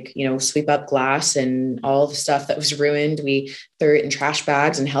owners, like, sweep up glass and all the stuff that was ruined. We threw it in trash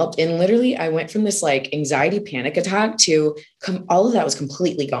bags and helped. And literally I went from this like anxiety panic attack to all of that was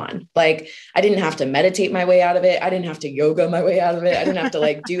completely gone. Like I didn't have to meditate my way out of it. I didn't have to yoga my way out of it. I didn't have to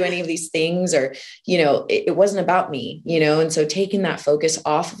like do any of these things, or, it wasn't about me, and so taking that focus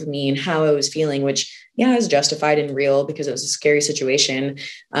off of me and how I was feeling, which is justified and real because it was a scary situation.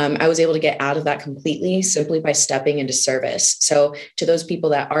 I was able to get out of that completely simply by stepping into service. So to those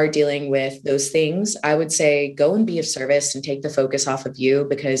people that are dealing with those things, I would say, go and be of service and take the focus off of you,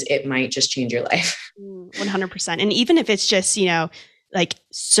 because it might just change your life. 100%. And even if it's just, like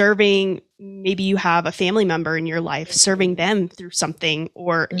serving, maybe you have a family member in your life, serving them through something,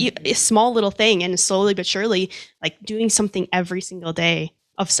 or a small little thing, and slowly but surely, like doing something every single day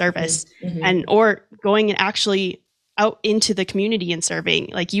of service, and or going and actually out into the community and serving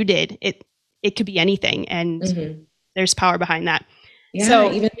like you did. It could be anything, and there's power behind that. Yeah,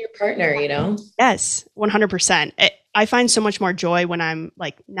 so even your partner, Yes, 100%. I find so much more joy when I'm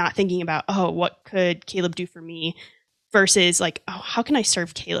like not thinking about, oh, what could Caleb do for me, versus like, oh, how can I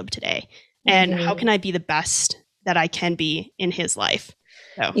serve Caleb today? And how can I be the best that I can be in his life?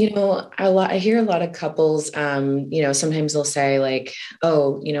 So. I hear a lot of couples, sometimes they'll say like,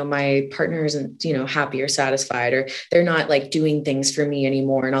 oh, my partner isn't, happy or satisfied, or they're not like doing things for me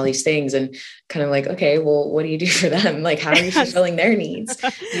anymore and all these things. And kind of like, okay, well, what do you do for them? Like, how are you fulfilling their needs?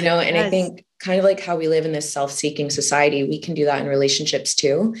 And I think kind of like how we live in this self-seeking society, we can do that in relationships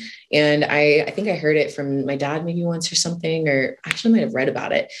too. And I think I heard it from my dad maybe once or something, or actually might have read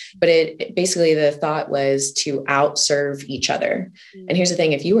about it, but it basically, the thought was to outserve each other. And here's the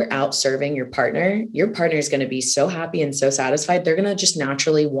thing, if you were outserving your partner is going to be so happy and so satisfied. They're going to just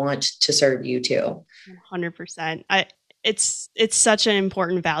naturally want to serve you too. 100%. It's such an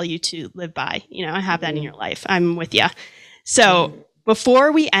important value to live by, I have that in your life. I'm with you. So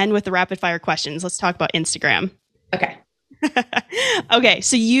before we end with the rapid fire questions, let's talk about Instagram. Okay. Okay.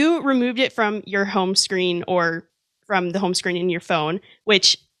 So you removed it from your home screen, or from the home screen in your phone,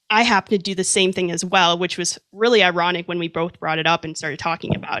 which I happen to do the same thing as well, which was really ironic when we both brought it up and started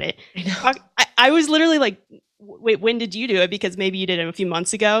talking about it. I was literally like, wait, when did you do it? Because maybe you did it a few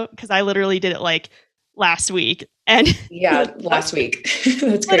months ago, because I literally did it like last week. And last week.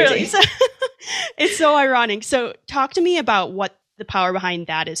 That's crazy. So, it's so ironic. So talk to me about what the power behind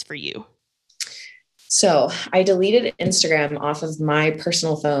that is for you. So I deleted Instagram off of my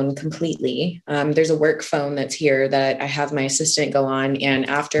personal phone completely. There's a work phone that's here that I have my assistant go on. And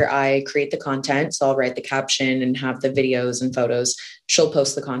after I create the content, so I'll write the caption and have the videos and photos, she'll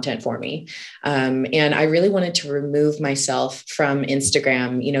post the content for me. And I really wanted to remove myself from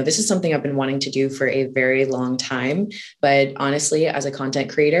Instagram. This is something I've been wanting to do for a very long time. But honestly, as a content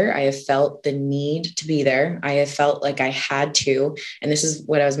creator, I have felt the need to be there. I have felt like I had to. And this is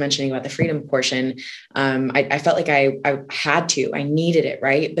what I was mentioning about the freedom portion. I felt like I had to, I needed it.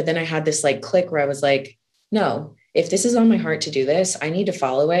 Right. But then I had this like click where I was like, no, if this is on my heart to do this, I need to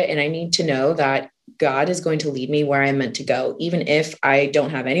follow it. And I need to know that God is going to lead me where I'm meant to go. Even if I don't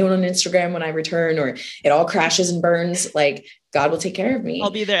have anyone on Instagram when I return, or it all crashes and burns, like God will take care of me. I'll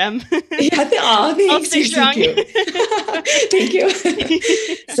be there, Em. Yeah, thanks. I'll stay strong. Thank you.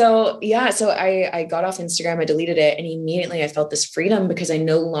 So I got off Instagram, I deleted it, and immediately I felt this freedom, because I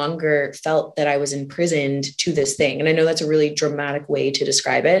no longer felt that I was imprisoned to this thing. And I know that's a really dramatic way to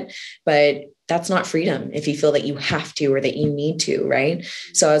describe it, but that's not freedom if you feel that you have to, or that you need to, right?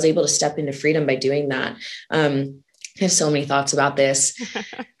 So I was able to step into freedom by doing that. I have so many thoughts about this.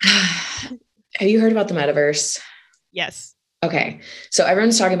 Have you heard about the metaverse? Yes. Okay. So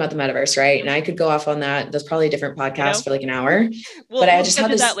everyone's talking about the metaverse, right? And I could go off on that. That's probably a different podcast for like an hour. But I just had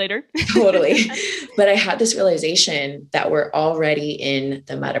that later. Totally. But I had this realization that we're already in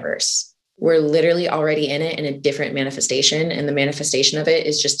the metaverse. We're literally already in it in a different manifestation. And the manifestation of it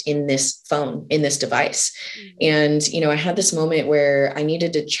is just in this phone, in this device. And, I had this moment where I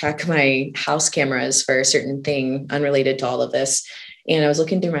needed to check my house cameras for a certain thing unrelated to all of this. And I was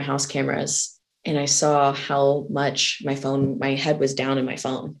looking through my house cameras, and I saw how much my head was down in my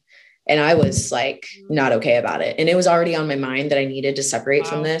phone. And I was like, not okay about it. And it was already on my mind that I needed to separate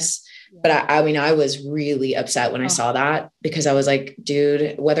from this. But I mean, I was really upset when I saw that, because I was like,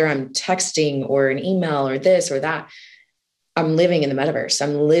 dude, whether I'm texting or an email or this or that, I'm living in the metaverse.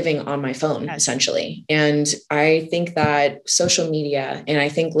 I'm living on my phone, essentially. And I think that social media, and I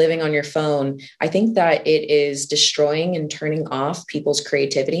think living on your phone, I think that it is destroying and turning off people's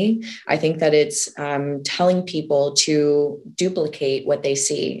creativity. I think that it's telling people to duplicate what they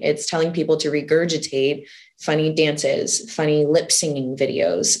see. It's telling people to regurgitate funny dances, funny lip singing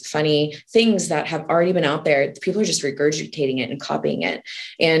videos, funny things that have already been out there. People are just regurgitating it and copying it.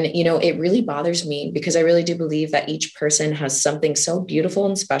 And, it really bothers me, because I really do believe that each person has something so beautiful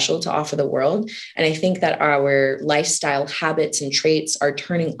and special to offer the world. And I think that our lifestyle habits and traits are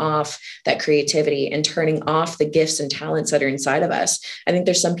turning off that creativity and turning off the gifts and talents that are inside of us. I think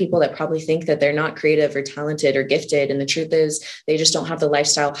there's some people that probably think that they're not creative or talented or gifted. And the truth is, they just don't have the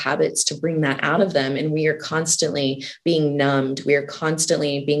lifestyle habits to bring that out of them. And we are constantly being numbed. We are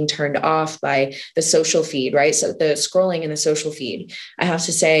constantly being turned off by the social feed, right? So the scrolling in the social feed. I have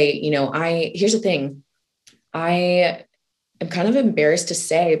to say, here's the thing. I am kind of embarrassed to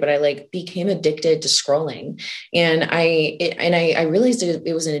say, but I became addicted to scrolling. And I realized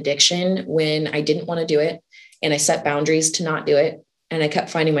it was an addiction when I didn't want to do it. And I set boundaries to not do it. And I kept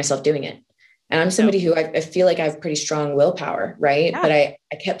finding myself doing it. And I'm somebody who I feel like I have pretty strong willpower, right? Yeah. But I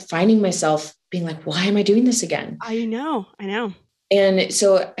kept finding myself being like, why am I doing this again? I know. And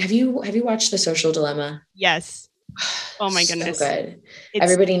so have you watched The Social Dilemma? Yes. Oh my goodness. So good.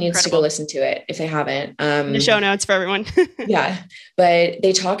 Everybody needs to go listen to it if they haven't. The show notes for everyone. Yeah. But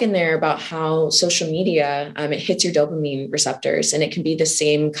they talk in there about how social media, it hits your dopamine receptors, and it can be the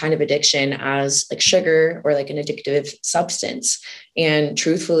same kind of addiction as like sugar or like an addictive substance. And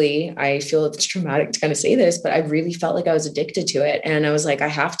truthfully, I feel it's traumatic to kind of say this, but I really felt like I was addicted to it. And I was like, I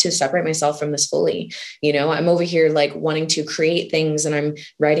have to separate myself from this fully. I'm over here like wanting to create things, and I'm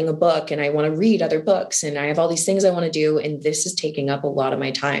writing a book, and I want to read other books, and I have all these things I want to do. And this is taking up a lot of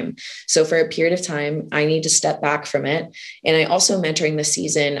my time. So for a period of time, I need to step back from it. And I also am entering the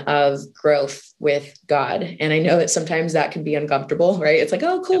season of growth with God. And I know that sometimes that can be uncomfortable, right? It's like,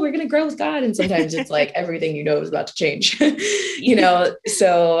 oh, cool, we're going to grow with God. And sometimes it's like everything is about to change,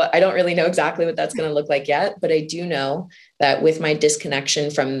 so I don't really know exactly what that's going to look like yet, but I do know that with my disconnection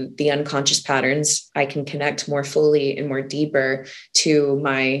from the unconscious patterns, I can connect more fully and more deeper to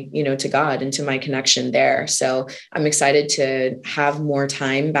my, to God and to my connection there. So I'm excited to have more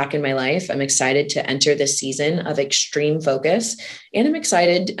time back in my life. I'm excited to enter this season of extreme focus. And I'm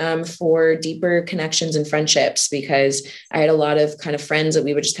excited for deeper connections and friendships, because I had a lot of kind of friends that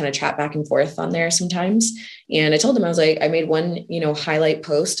we would just kind of chat back and forth on there sometimes. And I told them, I was like, I made one, highlight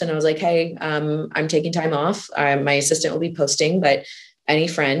post, and I was like, hey, I'm taking time off. My assistant will be posting, but any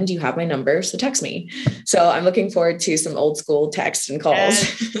friend, you have my number, so text me. So I'm looking forward to some old school texts and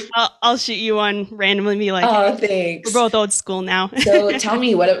calls. I'll shoot you one randomly, be like, oh, thanks. We're both old school now. So tell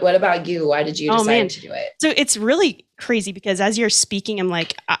me, what about you? Why did you decide to do it? So it's really crazy, because as you're speaking, I'm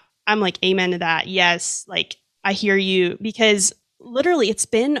like, amen to that. Yes. Like, I hear you, because literally it's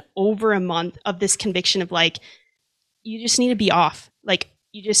been over a month of this conviction of like, you just need to be off. Like,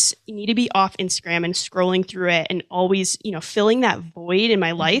 you need to be off Instagram and scrolling through it, and always, filling that void in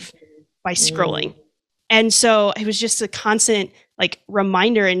my life by scrolling. And so it was just a constant like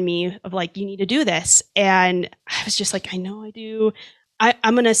reminder in me of like, you need to do this. And I was just like, I know I do.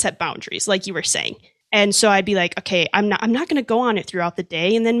 I'm going to set boundaries, like you were saying. And so I'd be like, okay, I'm not going to go on it throughout the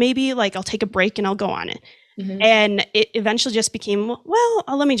day. And then maybe like I'll take a break and I'll go on it. Mm-hmm. And it eventually just became, well,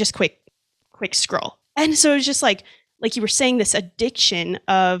 let me just quick scroll. And so it was just like you were saying, this addiction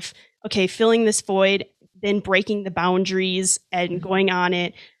of, okay, filling this void, then breaking the boundaries and going on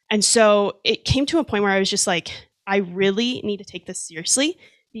it. And so it came to a point where I was just like, I really need to take this seriously,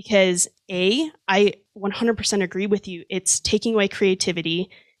 because I 100% agree with you. It's taking away creativity.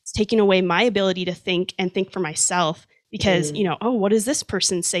 It's taking away my ability to think for myself, because, oh, what does this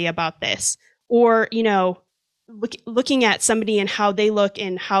person say about this? Or, looking at somebody and how they look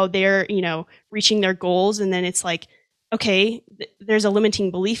and how they're, reaching their goals. And then it's like, okay, there's a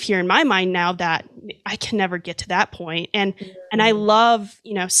limiting belief here in my mind now that I can never get to that point. And I love,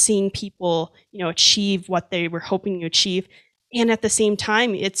 seeing people, achieve what they were hoping to achieve. And at the same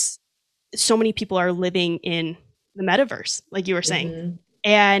time, it's so many people are living in the metaverse, like you were saying. Mm-hmm.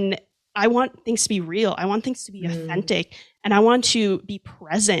 And I want things to be real. I want things to be authentic, and I want to be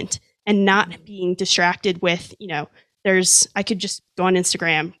present and not being distracted with, I could just go on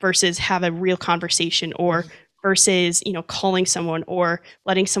Instagram versus have a real conversation, or versus, calling someone or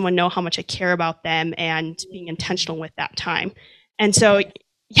letting someone know how much I care about them and being intentional with that time. And so,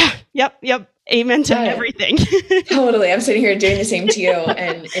 yeah, yep. Amen to everything. Totally. I'm sitting here doing the same to you.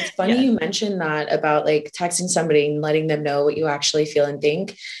 And it's funny you mentioned that about like texting somebody and letting them know what you actually feel and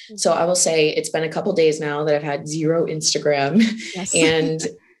think. So I will say it's been a couple days now that I've had zero Instagram. Yes. And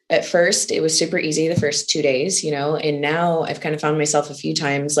at first it was super easy the first 2 days, and now I've kind of found myself a few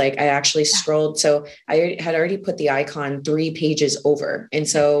times, like I actually scrolled. So I had already put the icon 3 pages over. And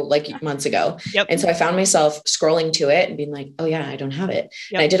so like months ago. Yep. And so I found myself scrolling to it and being like, oh yeah, I don't have it.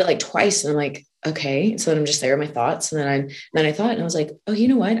 Yep. And I did it like twice. And I'm like, okay. So then I'm just there with my thoughts. And then I thought, and I was like, oh, you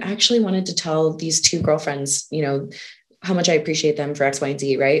know what? I actually wanted to tell these 2 girlfriends, how much I appreciate them for X, Y, and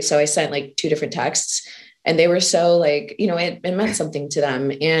Z. Right. So I sent like 2 different texts. And they were so like, it meant something to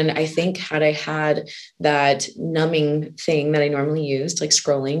them. And I think had I had that numbing thing that I normally used, like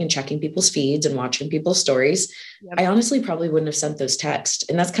scrolling and checking people's feeds and watching people's stories, I honestly probably wouldn't have sent those texts.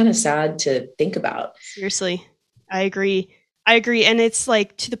 And that's kind of sad to think about. Seriously. I agree. And it's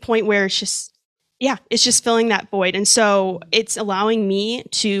like to the point where it's just filling that void. And so it's allowing me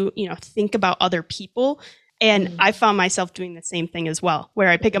to, think about other people. And I found myself doing the same thing as well, where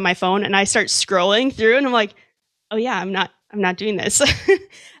I pick up my phone and I start scrolling through and I'm like, oh yeah, I'm not doing this.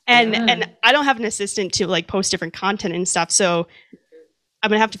 and I don't have an assistant to like post different content and stuff. So I'm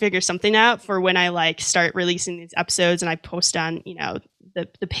going to have to figure something out for when I like start releasing these episodes and I post on,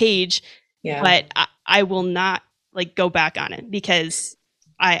 the page, but I will not like go back on it because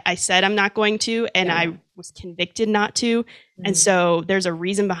I said I'm not going to, and I was convicted not to. And so there's a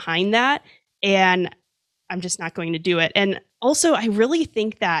reason behind that. And I'm just not going to do it. And also, I really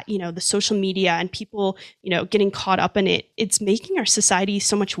think that, the social media and people, getting caught up in it, it's making our society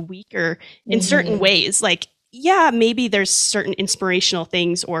so much weaker in certain ways. Like, yeah, maybe there's certain inspirational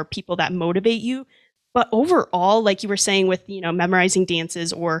things or people that motivate you. But overall, like you were saying with, memorizing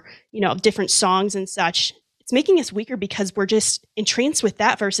dances or, different songs and such, it's making us weaker because we're just entranced with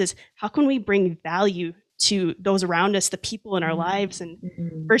that versus how can we bring value to those around us, the people in our lives, and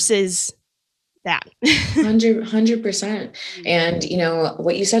versus that. 100%. And,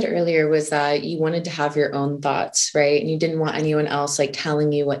 what you said earlier was that you wanted to have your own thoughts, right? And you didn't want anyone else like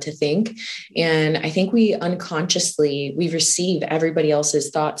telling you what to think. And I think we receive everybody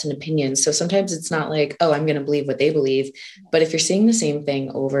else's thoughts and opinions. So sometimes it's not like, oh, I'm going to believe what they believe. But if you're seeing the same thing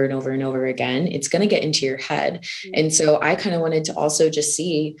over and over and over again, it's going to get into your head. And so I kind of wanted to also just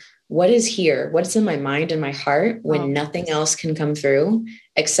see what is here, what's in my mind and my heart when nothing else can come through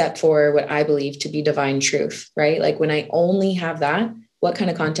except for what I believe to be divine truth, right? Like when I only have that, what kind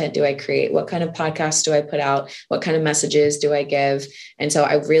of content do I create? What kind of podcasts do I put out? What kind of messages do I give? And so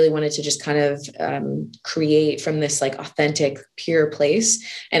I really wanted to just kind of create from this like authentic, pure place.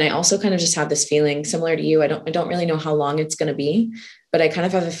 And I also kind of just have this feeling similar to you. I don't really know how long it's going to be, but I kind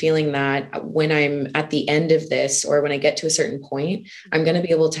of have a feeling that when I'm at the end of this, or when I get to a certain point, I'm going to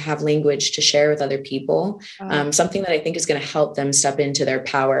be able to have language to share with other people, something that I think is going to help them step into their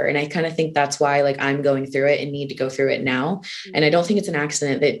power. And I kind of think that's why like I'm going through it and need to go through it now. And I don't think it's an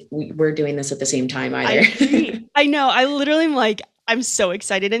accident that we're doing this at the same time either. I know. I literally am like, I'm so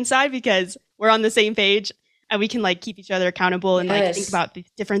excited inside because we're on the same page and we can like keep each other accountable and like think about the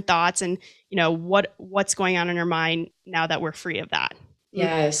different thoughts and, what's going on in our mind now that we're free of that.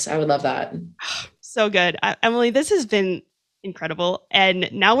 Yes, I would love that. So good. Emily, this has been incredible. And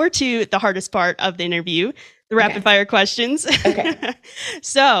now we're to the hardest part of the interview, the rapid fire questions. Okay.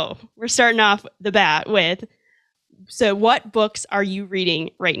 So we're starting off the bat with, so what books are you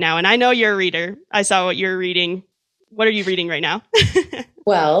reading right now? And I know you're a reader. I saw what you're reading. What are you reading right now?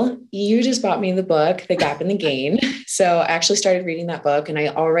 Well, you just bought me the book, The Gap and the Gain. So I actually started reading that book and I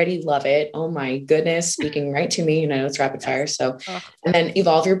already love it. Oh my goodness, speaking right to me, it's rapid fire. So, and then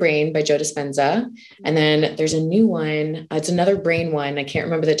Evolve Your Brain by Joe Dispenza. And then there's a new one. It's another brain one. I can't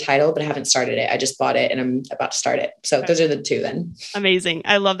remember the title, but I haven't started it. I just bought it and I'm about to start it. So those are the 2 then. Amazing.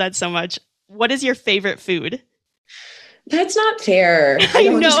 I love that so much. What is your favorite food? That's not fair. I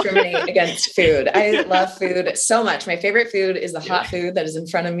don't discriminate against food. I love food so much. My favorite food is the hot food that is in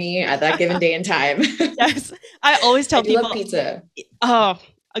front of me at that given day and time. Yes. I always tell people love pizza. Oh,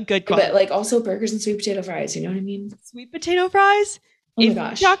 a good call. But like also burgers and sweet potato fries. You know what I mean? Sweet potato fries? Oh my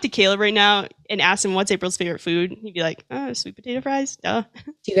gosh. If you talk to Caleb right now and ask him what's April's favorite food, he'd be like, sweet potato fries. Duh.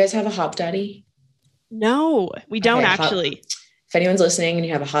 Do you guys have a Hop Daddy? No, we don't actually. If anyone's listening and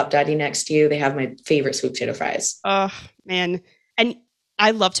you have a Hop Daddy next to you, they have my favorite sweet potato fries. Oh, man. And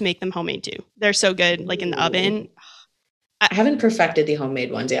I love to make them homemade too. They're so good, like in the oven. I haven't perfected the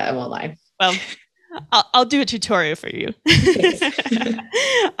homemade ones yet. I won't lie. Well, I'll do a tutorial for you.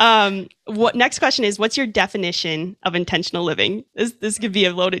 What next question is, what's your definition of intentional living? This could be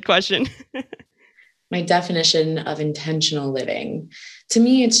a loaded question. My definition of intentional living. To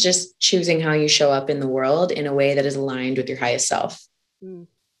me, it's just choosing how you show up in the world in a way that is aligned with your highest self.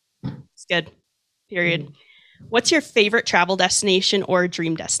 It's good. Period. What's your favorite travel destination or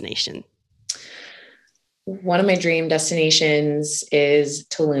dream destination? One of my dream destinations is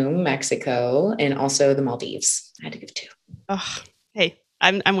Tulum, Mexico, and also the Maldives. I had to give two. Oh, hey,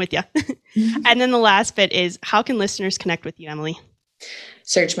 I'm with you. And then the last bit is, how can listeners connect with you, Emily?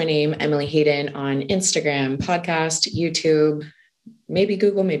 Search my name, Emily Hayden, on Instagram, podcast, YouTube, maybe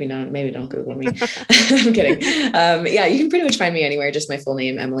Google, maybe not. Maybe don't Google me. I'm kidding. Yeah, you can pretty much find me anywhere. Just my full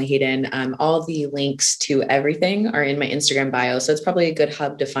name, Emily Hayden. All the links to everything are in my Instagram bio. So it's probably a good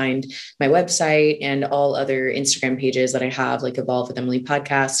hub to find my website and all other Instagram pages that I have, like Evolve with Emily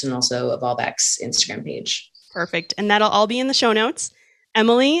podcast and also EvolveX Instagram page. Perfect. And that'll all be in the show notes.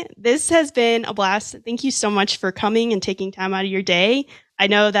 Emily, this has been a blast. Thank you so much for coming and taking time out of your day. I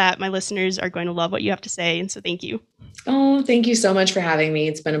know that my listeners are going to love what you have to say. And so thank you. Oh, thank you so much for having me.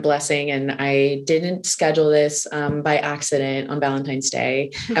 It's been a blessing. And I didn't schedule this by accident on Valentine's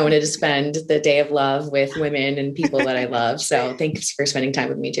Day. I wanted to spend the day of love with women and people that I love. So thanks for spending time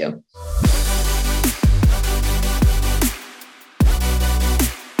with me too.